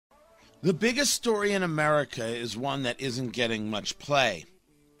The biggest story in America is one that isn't getting much play,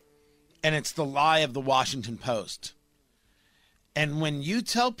 and it's the lie of the Washington Post. And when you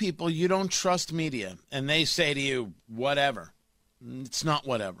tell people you don't trust media, and they say to you, whatever, it's not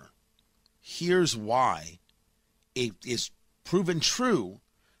whatever. Here's why it is proven true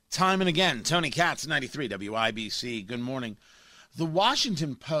time and again. Tony Katz, 93 WIBC. Good morning. The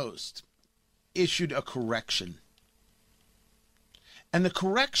Washington Post issued a correction. And the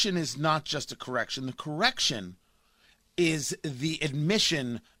correction is not just a correction. The correction is the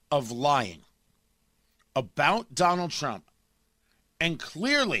admission of lying about Donald Trump and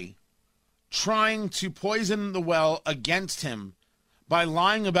clearly trying to poison the well against him by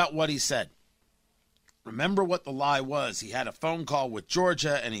lying about what he said. Remember what the lie was. He had a phone call with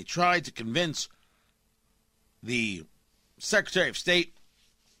Georgia and he tried to convince the Secretary of State,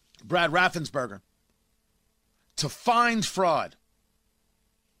 Brad Raffensperger, to find fraud.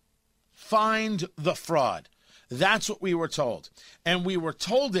 Find the fraud. That's what we were told. And we were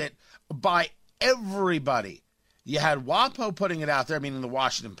told it by everybody. You had WAPO putting it out there, meaning the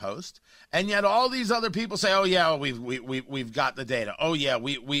Washington Post, and yet all these other people say, "Oh yeah, we've got the data. Oh yeah,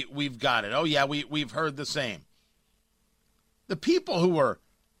 we've got it. Oh yeah, we've heard the same." The people who were,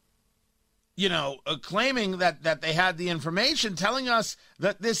 claiming that they had the information, telling us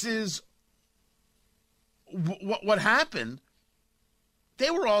that this is what happened, they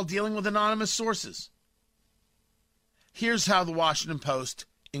were all dealing with anonymous sources. Here's how the Washington Post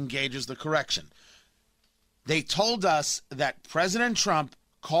engages the correction. They told us that President Trump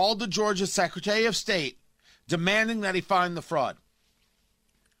called the Georgia Secretary of State demanding that he find the fraud.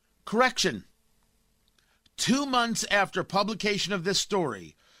 Correction. 2 months after publication of this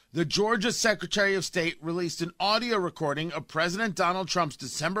story, the Georgia Secretary of State released an audio recording of President Donald Trump's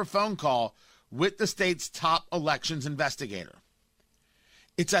December phone call with the state's top elections investigator.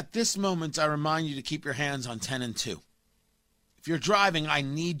 It's at this moment I remind you to keep your hands on 10 and 2. If you're driving, I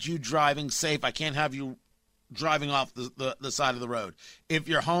need you driving safe. I can't have you driving off the side of the road. If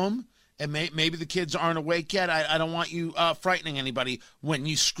you're home and maybe the kids aren't awake yet, I don't want you frightening anybody when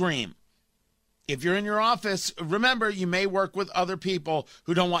you scream. If you're in your office, remember you may work with other people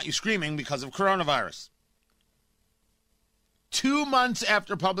who don't want you screaming because of coronavirus. 2 months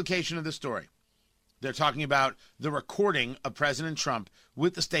after publication of the story, they're talking about the recording of President Trump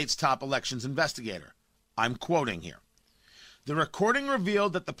with the state's top elections investigator. I'm quoting here. The recording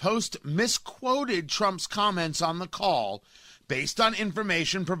revealed that the Post misquoted Trump's comments on the call based on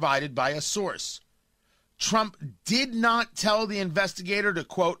information provided by a source. Trump did not tell the investigator to,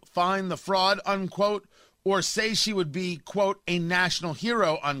 quote, find the fraud, unquote, or say she would be, quote, a national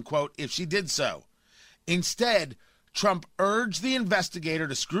hero, unquote, if she did so. Instead, Trump urged the investigator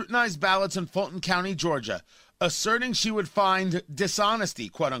to scrutinize ballots in Fulton County, Georgia, asserting she would find dishonesty,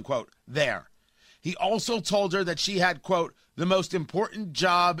 quote unquote, there. He also told her that she had, quote, the most important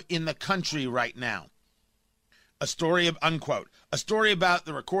job in the country right now. A story about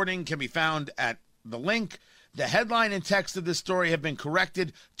the recording can be found at the link. The headline and text of this story have been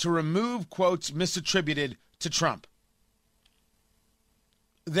corrected to remove quotes misattributed to Trump.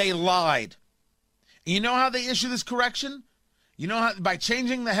 They lied. You know how they issue this correction? You know how, by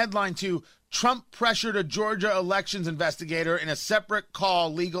changing the headline to Trump pressured a Georgia elections investigator in a separate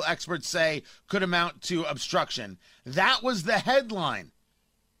call legal experts say could amount to obstruction. That was the headline.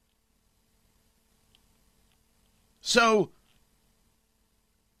 So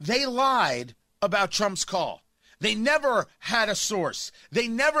they lied about Trump's call. They never had a source. They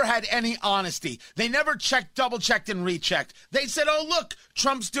never had any honesty. They never checked, double-checked, and rechecked. They said, oh, look,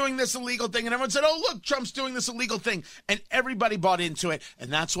 Trump's doing this illegal thing. And everyone said, oh, look, Trump's doing this illegal thing. And everybody bought into it.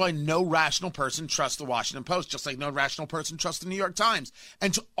 And that's why no rational person trusts the Washington Post, just like no rational person trusts the New York Times.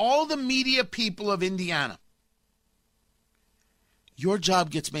 And to all the media people of Indiana, your job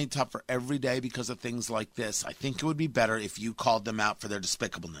gets made tougher every day because of things like this. I think it would be better if you called them out for their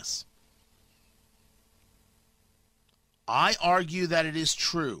despicableness. I argue that it is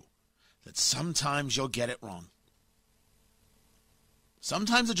true that sometimes you'll get it wrong.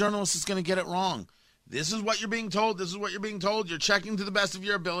 Sometimes a journalist is going to get it wrong. This is what you're being told. This is what you're being told. You're checking to the best of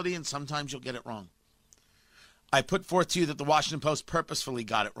your ability, and sometimes you'll get it wrong. I put forth to you that the Washington Post purposefully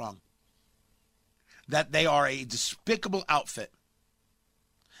got it wrong. That they are a despicable outfit.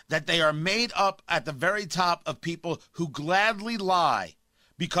 That they are made up at the very top of people who gladly lie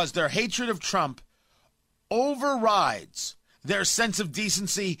because their hatred of Trump overrides their sense of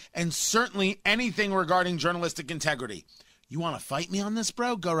decency and certainly anything regarding journalistic integrity. You want to fight me on this,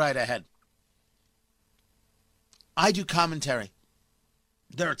 bro? Go right ahead. I do commentary.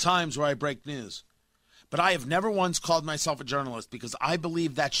 There are times where I break news. But I have never once called myself a journalist because I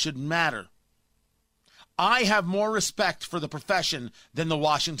believe that should matter. I have more respect for the profession than the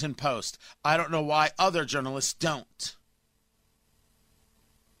Washington Post. I don't know why other journalists don't.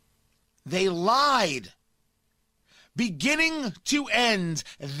 They lied. Beginning to end,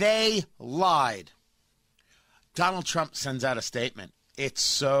 they lied. Donald Trump sends out a statement. It's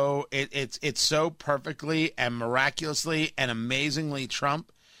so perfectly and miraculously and amazingly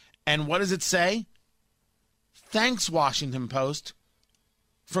Trump. And what does it say? Thanks, Washington Post,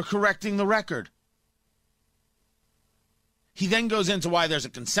 for correcting the record. He then goes into why there's a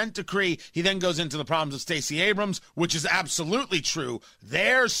consent decree. He then goes into the problems of Stacey Abrams, which is absolutely true.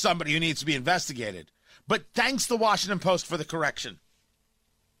 There's somebody who needs to be investigated. But thanks the Washington Post for the correction.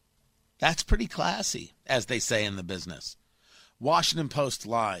 That's pretty classy, as they say in the business. Washington Post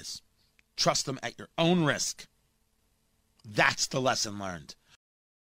lies. Trust them at your own risk. That's the lesson learned.